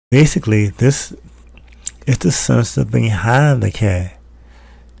Basically, this is the sensor behind the CAD.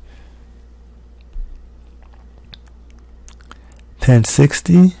 Pin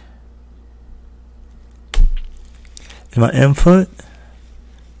 60 is my input.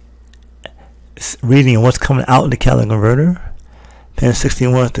 It's reading what's coming out of the catalytic converter. Pin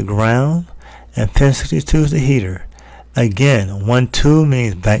 61 is the ground, and pin 62 is the heater. Again, 1, 2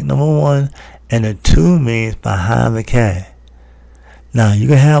 means bank number 1, and the 2 means behind the CAD. Now you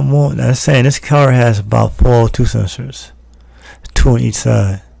can have more. Now I'm saying this car has about 402 sensors, 2 on each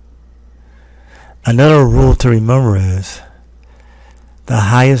side. Another rule to remember is the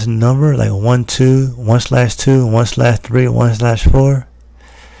highest number, like 1, 2, 1/2, 1/3, 1/4.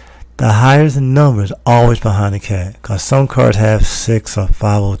 The highest number is always behind the CAD, because some cars have 6 or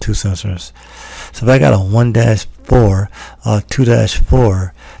 502 sensors. So if I got a 1-4 or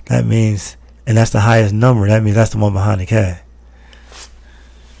 2-4, that means, and that's the highest number, that means that's the one behind the CAD.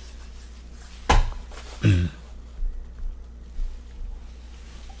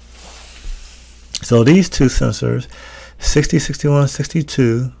 So these two sensors, 60, 61,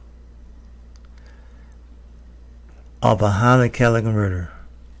 62, are behind the catalytic converter.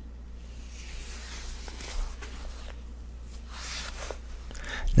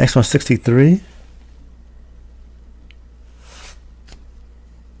 Next one, 63.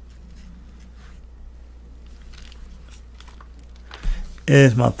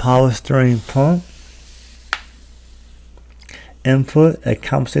 Is my power steering pump. Input that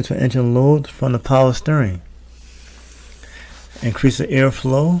compensates for engine load from the power steering. Increase the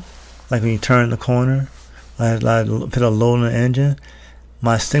airflow, like when you turn the corner, I put a load on the engine.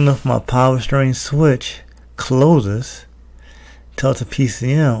 My signal for my power steering switch closes, tells the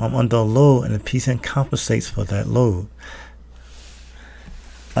PCM I'm under load, and the PCM compensates for that load.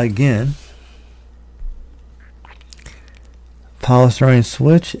 Again, power steering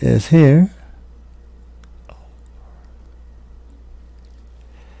switch is here,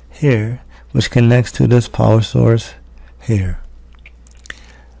 which connects to this power source here.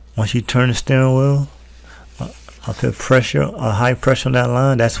 Once you turn the steering wheel, I'll put pressure, a high pressure on that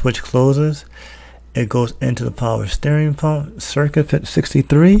line, that switch closes. It goes into the power steering pump circuit, pin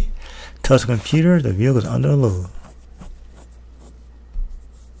 63, tells the computer the vehicle is under load.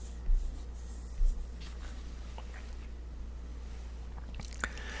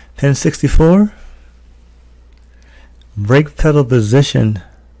 Pin 64, brake pedal position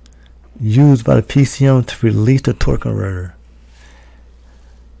used by the PCM to release the torque converter.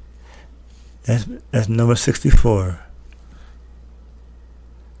 That's number 64.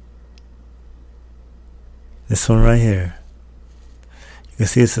 This one right here. You can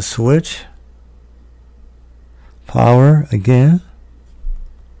see it's a switch. Power again.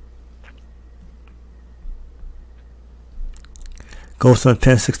 Goes to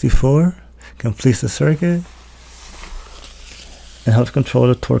pin 64. Completes the circuit. And helps control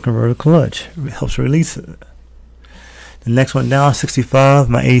the torque converter clutch. It helps release it. The next one down, 65,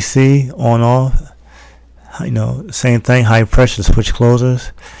 my AC on off. You know, same thing, high pressure, switch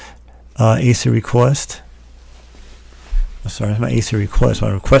closes. AC request. I'm sorry, it's my AC request.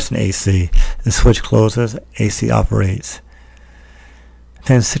 I'm requesting AC. The switch closes, AC operates.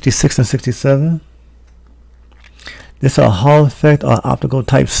 Pin 66 and 67. This is a Hall effect or optical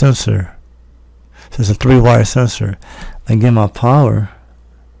type sensor. So it's a 3-wire sensor. Again, my power.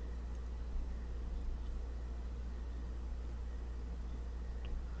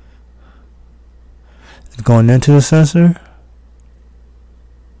 It's going into the sensor.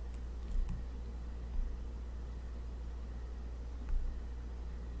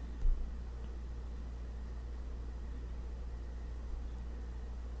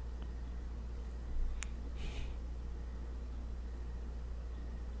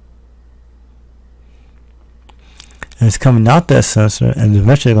 And it's coming out that sensor, and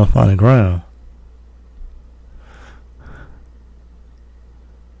eventually going to find the ground.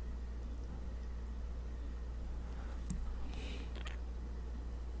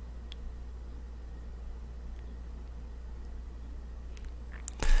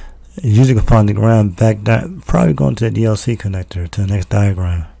 Usually can find the ground back down, probably going to the DLC connector to the next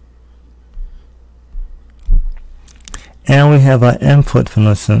diagram. And we have our input from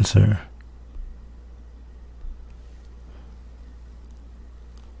the sensor.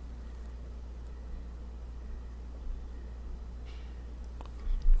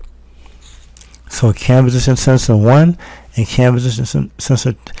 So cam position sensor 1 and cam position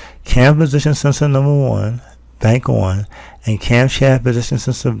sensor number 1, bank 1, and camshaft position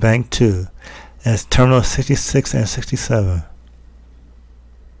sensor bank 2 as terminal 66 and 67.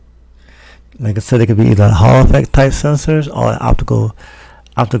 Like I said, it could be either Hall effect type sensors or optical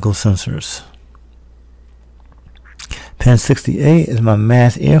optical sensors. Pin 68 is my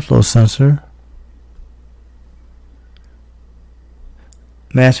mass airflow sensor.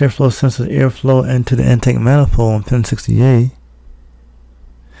 Mass airflow sensors airflow into the intake manifold on pin 68.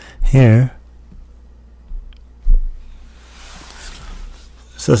 Here.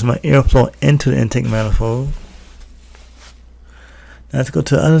 So it's my airflow into the intake manifold. Now let's go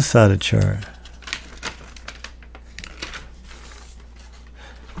to the other side of the chart.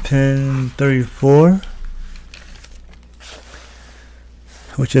 Pin 34,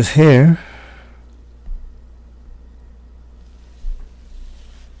 which is here.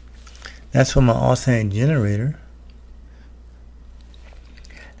 That's for my alternating generator.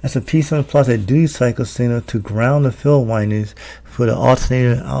 That's a P7 plus a duty cycle signal to ground the field windings for the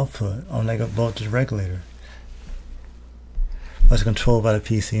alternator output on like a voltage regulator. That's controlled by the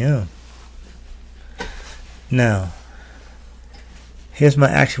PCM. Now, here's my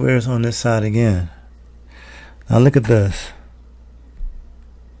actuators on this side again. Now look at this.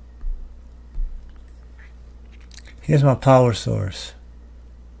 Here's my power source.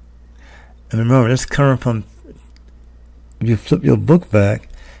 And remember, this is coming from, if you flip your book back,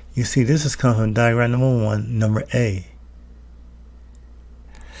 you see this is coming from diagram number 1, number A.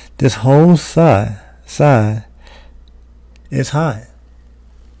 This whole side is high.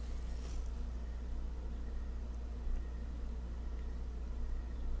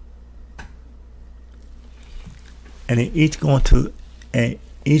 And they each going to, and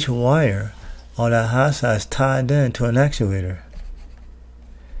each wire on that high side is tied in to an actuator.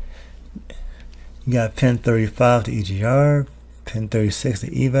 You got pin 35 to EGR, pin 36 to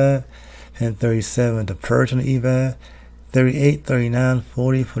EVAP, pin 37 to purge on the EVAP, 38, 39,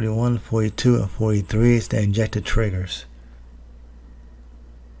 40, 41, 42, and 43 is the injected triggers.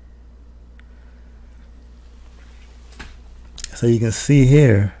 So you can see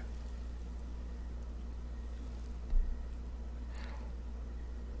here,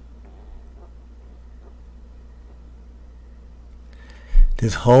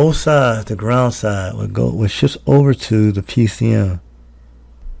 this whole side, the ground side, would shift over to the PCM.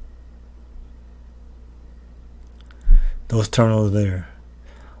 Those terminals there,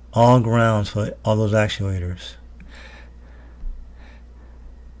 all grounds for all those actuators.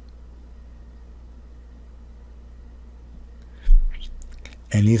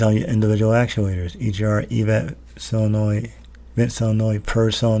 And these are your individual actuators: EGR, EVAP, solenoid, vent solenoid,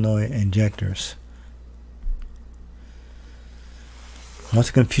 purge solenoid, injectors. Once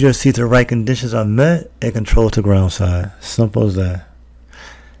the computer sees the right conditions are met, it controls the ground side. Simple as that.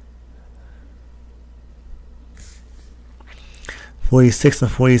 46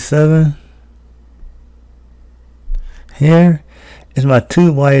 and 47. Here is my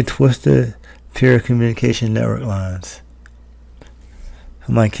 2-wire twisted peer communication network lines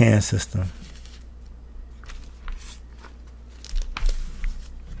for my CAN system.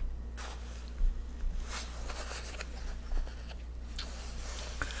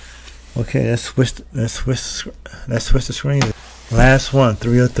 Okay, let's switch the screen. Last one,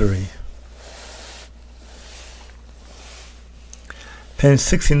 303. Pin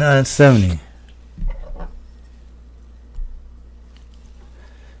 69 and 70.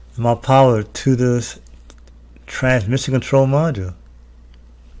 My power to this transmission control module,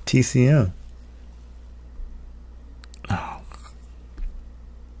 TCM.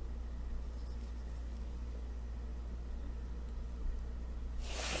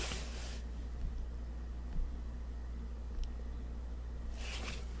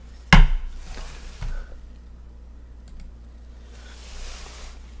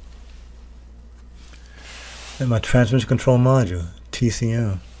 And my transmission control module,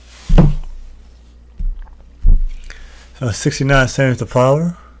 TCM. So 69 seconds the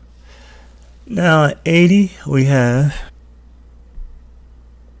power. Now at 80 we have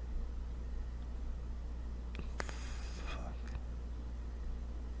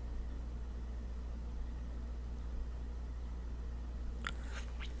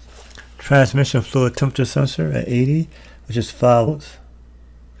transmission fluid temperature sensor at 80, which is 5 volts.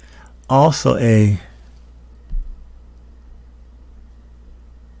 Also a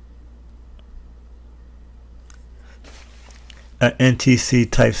NTC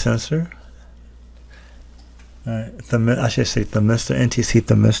type sensor. I should say thermistor, NTC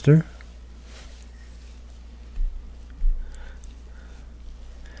thermistor.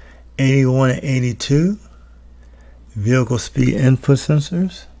 '81 and 82 vehicle speed input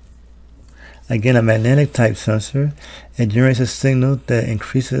sensors. Again, a magnetic type sensor. It generates a signal that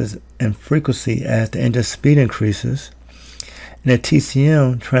increases in frequency as the engine speed increases. And the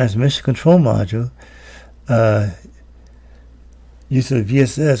TCM transmission control module use the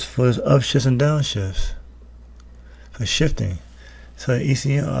VSS for its upshifts and downshifts for shifting. So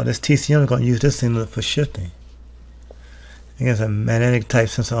ECM, this TCM is going to use this thing for shifting. Again, it's a magnetic type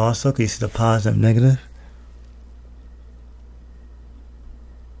sensor also. You see the positive and negative.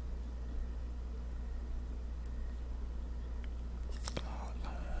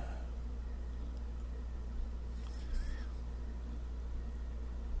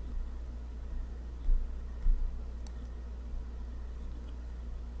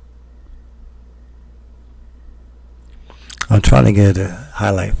 I'm trying to get a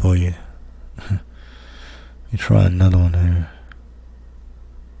highlight for you. Let me try another one here.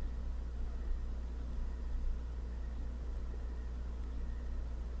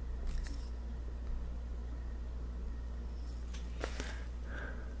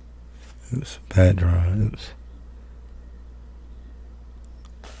 Oops, bad drawing. Oops.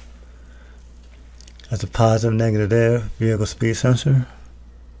 That's a positive, negative there. Vehicle speed sensor.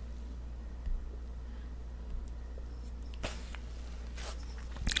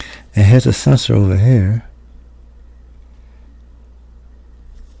 And here's a sensor over here.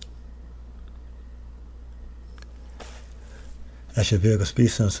 That's your vehicle speed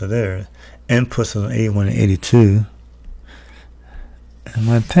sensor there. Inputs on 81 and 82. And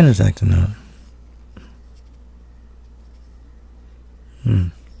my pen is acting up.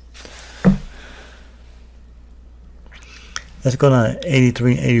 Let's go to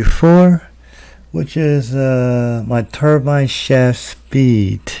 83 and 84, which is my turbine shaft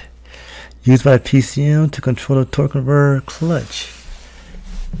speed. Used by PCM to control the torque converter clutch.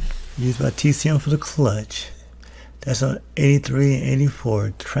 Used by TCM for the clutch. That's on 83 and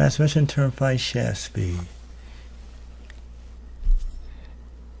 84. Transmission turbine shaft speed.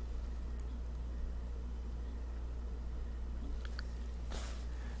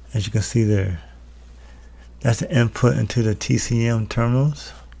 As you can see there. That's the input into the TCM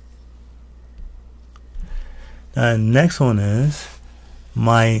terminals. Now the next one is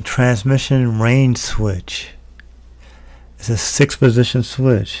my transmission range switch. It's a 6-position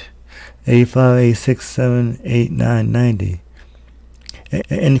switch. 85, 86, 7, 8, 9, 90.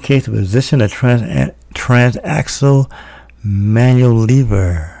 It indicates the position of transaxle manual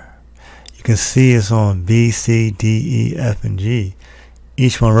lever. You can see it's on B, C, D, E, F, and G.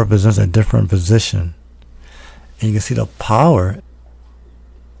 Each one represents a different position. And you can see the power.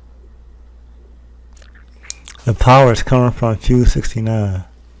 The power is coming from fuse 69.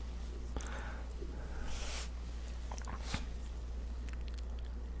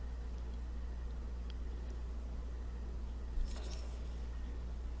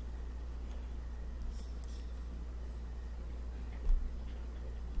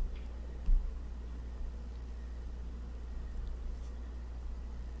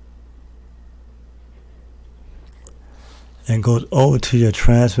 And goes over to your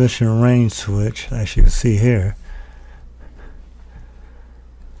transmission range switch, as you can see here.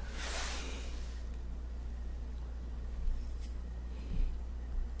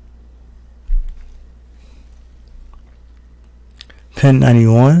 Pin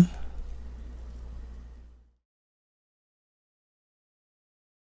 91.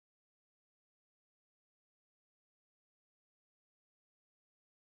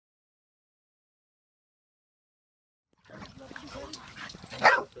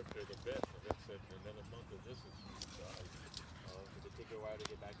 Did it take a while to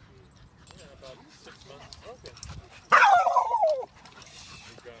get back to you? Yeah, about 6 months. Okay.